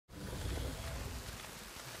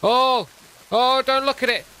Oh! Oh, don't look at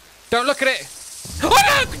it! Don't look at it! Oh,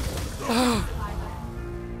 no! Oh.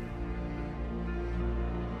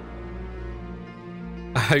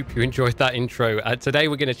 I hope you enjoyed that intro. Today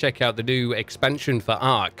we're going to check out the new expansion for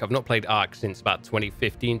Ark. I've not played Ark since about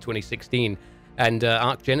 2015, 2016. And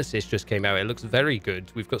Ark Genesis just came out. It looks very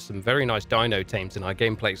good. We've got some very nice dino tames in our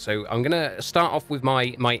gameplay. So I'm going to start off with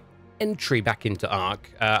my entry back into Ark.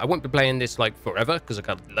 I won't be playing this like forever because I've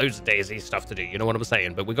got loads of DayZ stuff to do. You know what I'm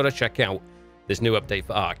saying? But we've got to check out this new update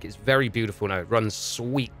for Ark. It's very beautiful now. It runs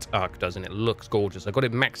sweet, Ark does, and it looks gorgeous. I got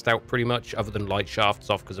it maxed out pretty much, other than light shafts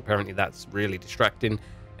off, because apparently that's really distracting.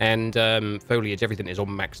 And foliage, everything is all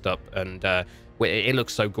maxed up, and it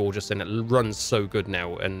looks so gorgeous, and it runs so good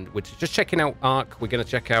now. And we're just checking out Ark. We're going to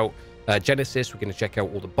check out Genesis. We're going to check out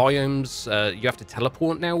all the biomes. You have to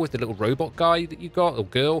teleport now with the little robot guy that you got, or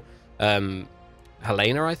girl.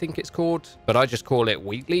 Helena, I think it's called, but I just call it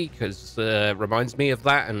Wheatley because it reminds me of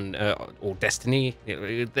that, and or Destiny.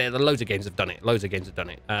 Loads of games have done it. Loads of games have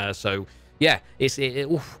done it. So yeah,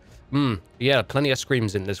 yeah, plenty of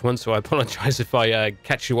screams in this one. So I apologize if I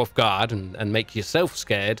catch you off guard and make yourself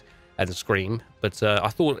scared and scream. But I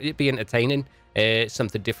thought it'd be entertaining. It's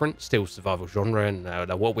something different, still survival genre and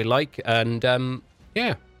what we like. And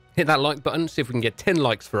yeah, hit that like button. See if we can get 10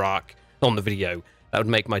 likes for Ark on the video. That would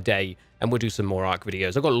make my day, and we'll do some more Ark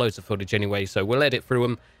videos. I've got loads of footage anyway, so we'll edit through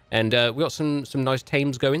them. And we got some nice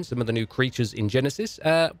tames going, some of the new creatures in Genesis.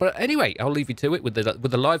 But anyway, I'll leave you to it with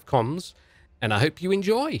the live comms, and I hope you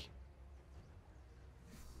enjoy.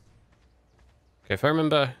 Okay, if I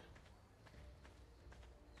remember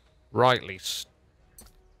rightly,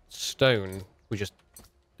 stone.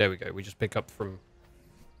 There we go. We just pick up from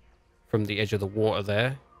the edge of the water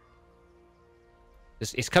there.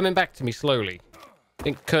 It's coming back to me slowly. I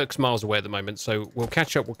think Kirk's miles away at the moment, so we'll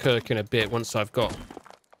catch up with Kirk in a bit once I've got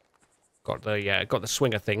the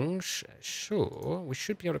swing of things. Sure, we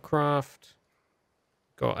should be able to craft.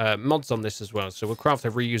 Got mods on this as well, so we'll craft a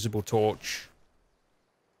reusable torch,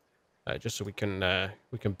 just so we can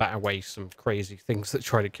bat away some crazy things that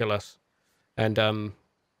try to kill us. And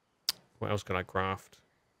what else can I craft?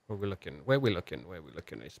 Where are we looking? Where are we looking?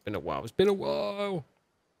 It's been a while.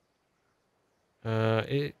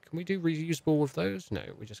 Can we do reusable with those? No,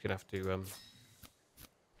 we're just gonna have to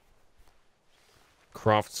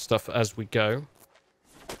craft stuff as we go.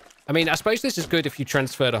 I mean, I suppose this is good if you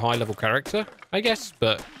transferred a high-level character, I guess,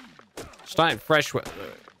 but starting fresh when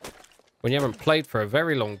you haven't played for a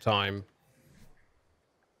very long time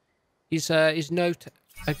is not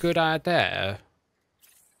a good idea.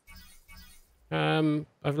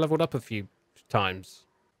 I've leveled up a few times.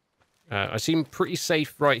 I seem pretty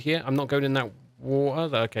safe right here. I'm not going in that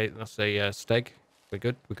water. Okay, that's a steg. We're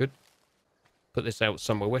good. Put this out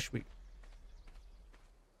somewhere. Where should we?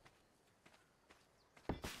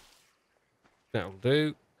 That'll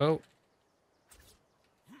do. Oh.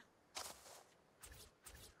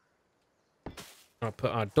 I'll put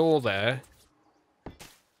our door there.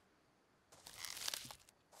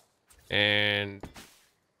 And...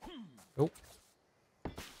 oh.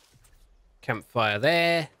 Campfire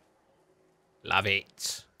there. Love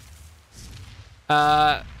it.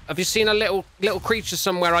 Have you seen a little creature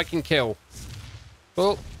somewhere I can kill?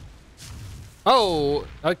 Oh. Oh,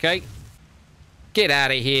 okay. Get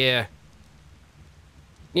out of here.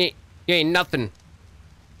 You ain't nothing.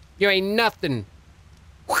 You ain't nothing.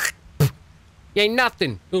 You ain't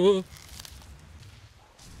nothing. No,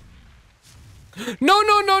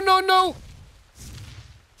 no, no, no, no.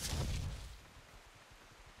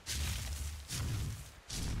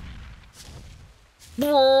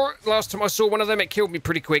 Last time I saw one of them, it killed me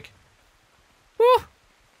pretty quick. Woo.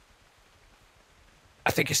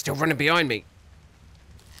 I think it's still running behind me.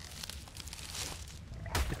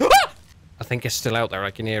 I think it's still out there.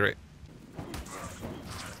 I can hear it.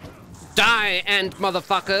 Die, ant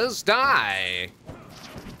motherfuckers, die!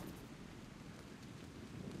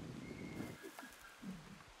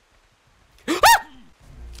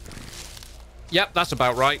 Yep, that's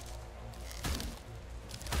about right.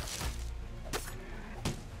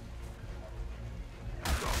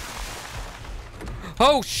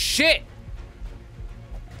 Oh, shit!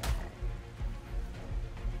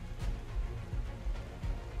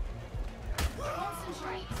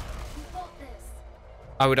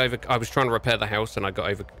 I was trying to repair the house and I got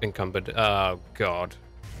over encumbered. Oh, God.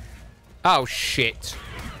 Oh, shit.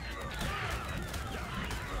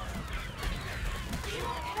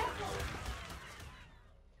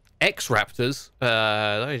 X-Raptors.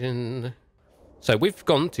 So we've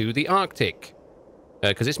gone to the Arctic.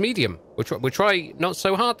 Because it's medium. We'll try not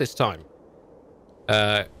so hard this time.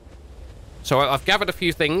 So I've gathered a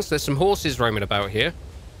few things. There's some horses roaming about here.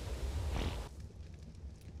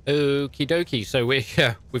 Okie dokie. So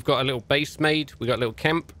we've got a little base made. We got a little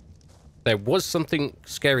camp. There was something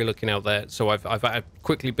scary looking out there, so I've had to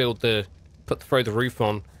quickly throw the roof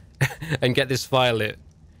on and get this fire lit.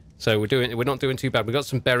 So we're not doing too bad. We got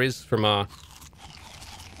some berries from our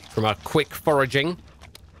quick foraging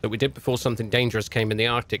that we did before something dangerous came in the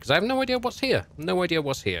Arctic. Because I have no idea what's here. No idea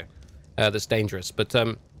what's here that's dangerous. But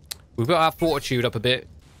we've got our fortitude up a bit.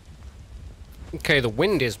 Okay, the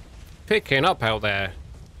wind is picking up out there.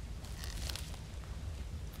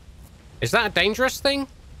 Is that a dangerous thing?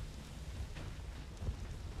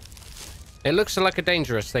 It looks like a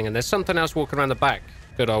dangerous thing, and there's something else walking around the back.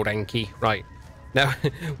 Good old Anki. Right. Now,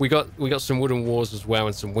 we got some wooden walls as well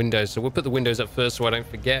and some windows, so we'll put the windows up first so I don't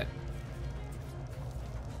forget.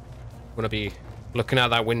 Want to be looking out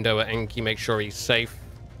that window at Anki, make sure he's safe.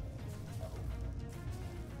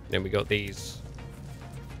 Then we got these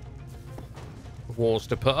walls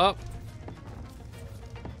to put up.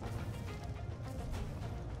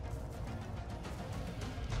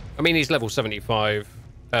 I mean, he's level 75.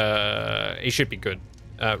 He should be good.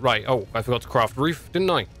 Right. Oh, I forgot to craft roof, didn't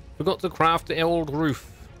I? Forgot to craft the old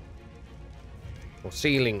roof. Or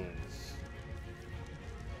ceilings.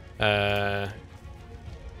 2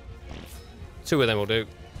 of them will do.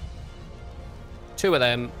 2 of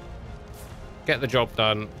them. Get the job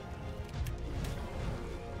done.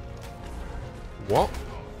 What?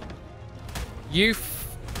 You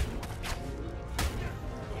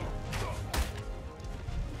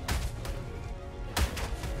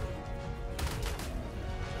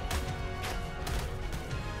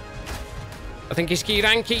I think he's keyed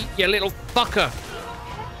Anki, you little fucker.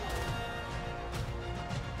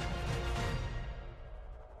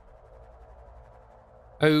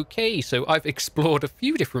 Okay, so I've explored a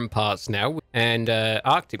few different parts now, and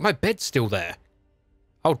Arctic. My bed's still there.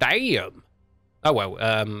 Oh, damn. Oh, well,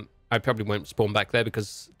 I probably won't spawn back there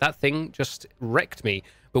because that thing just wrecked me.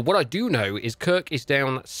 But what I do know is Kirk is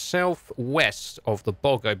down southwest of the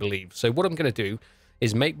bog, I believe. So what I'm going to do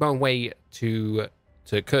is make my way to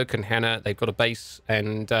Kirk and Hannah. They've got a base,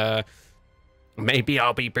 and maybe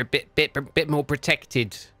I'll be a bit more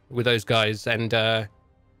protected with those guys, and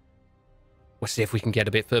we'll see if we can get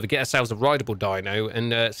a bit further, get ourselves a rideable dino,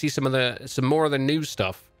 and see some more of the new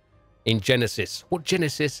stuff in Genesis. What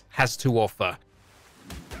Genesis has to offer.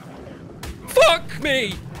 Fuck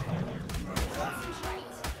me!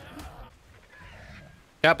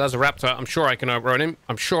 Yep, that's a raptor. I'm sure I can outrun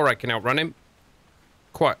him.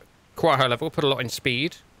 Quite high level. Put a lot in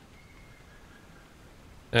speed.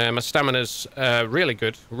 My stamina's really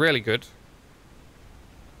good. Really good.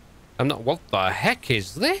 I'm not... What the heck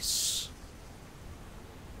is this?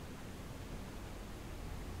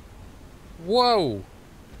 Whoa.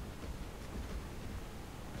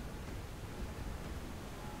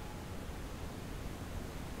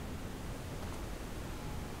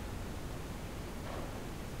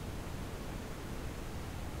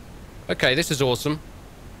 Okay, this is awesome.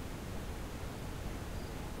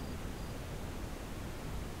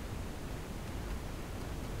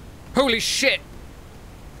 Holy shit!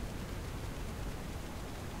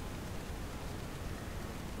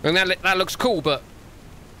 And that looks cool, but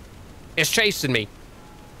it's chasing me.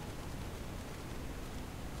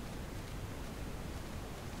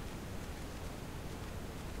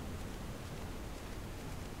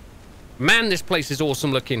 Man, this place is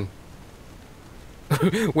awesome looking.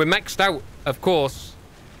 We're maxed out, of course.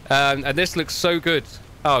 And this looks so good.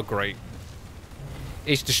 Oh, great.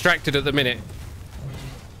 He's distracted at the minute.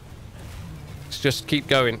 Let's just keep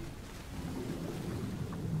going.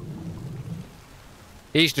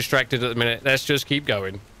 He's distracted at the minute. Let's just keep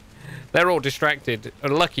going. They're all distracted.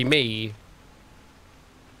 And lucky me.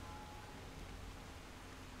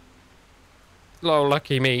 Oh,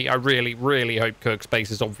 lucky me. I really, really hope Kirk's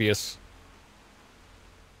base is obvious.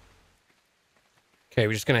 Okay,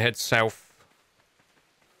 we're just going to head south.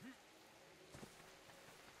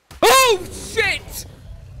 Oh, shit!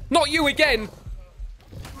 Not you again!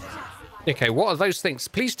 Okay, what are those things?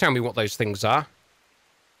 Please tell me what those things are.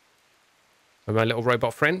 And my little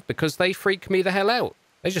robot friend, because they freak me the hell out.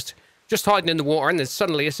 They're just hiding in the water, and then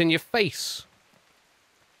suddenly it's in your face.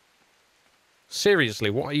 Seriously,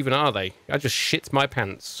 what even are they? I just shit my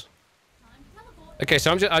pants. Okay,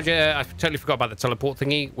 so I totally forgot about the teleport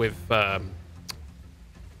thingy with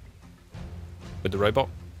the robot.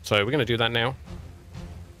 So we're going to do that now.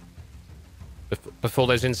 Before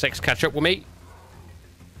those insects catch up with me.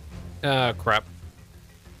 Oh, crap.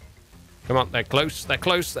 Come on, they're close. They're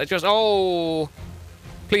close. They're just... Oh!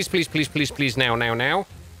 Please, please, please, please, please. Now, now, now.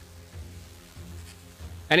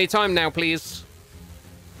 Anytime now, please.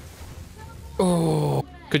 Oh.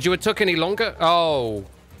 Could you have took any longer? Oh.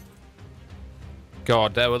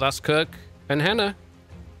 God, well, that's Kirk and Hannah.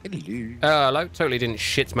 Hello. Hello. Totally didn't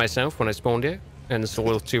shit myself when I spawned you and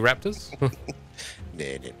saw 2 raptors.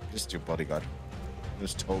 Nah, just your bodyguard.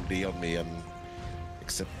 Just hold D on me and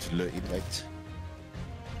accept the invite.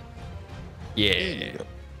 Yeah.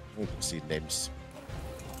 We can see names.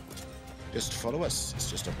 Just follow us. It's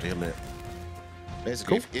just up the hill there.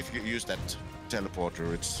 Basically, Cool. if you use that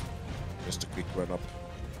teleporter, it's just a quick run up.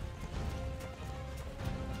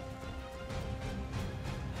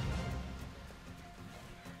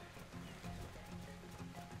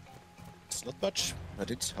 It's not much, but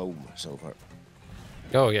it's home so far.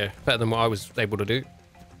 Oh, yeah. Better than what I was able to do.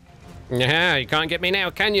 Yeah, you can't get me now,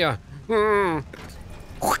 can you? Hmm.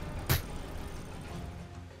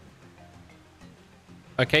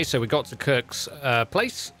 Okay, so we got to Kirk's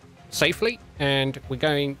place safely, and we're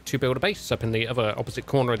going to build a base up in the other opposite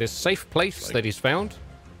corner of this safe place that he's found.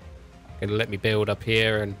 Gonna let me build up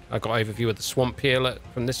here, and I got overview of the swamp here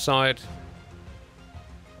from this side.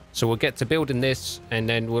 So we'll get to building this, and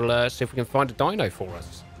then we'll see if we can find a dino for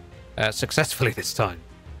us successfully this time,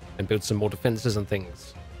 and build some more defenses and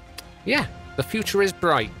things. Yeah, the future is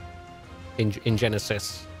bright in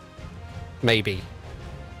Genesis. Maybe.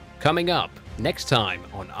 Coming up next time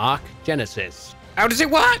on Ark Genesis. How does it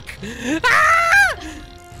work? Ah!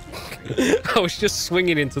 I was just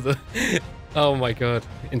swinging into the... Oh my god,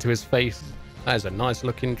 into his face. That is a nice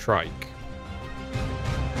looking trike.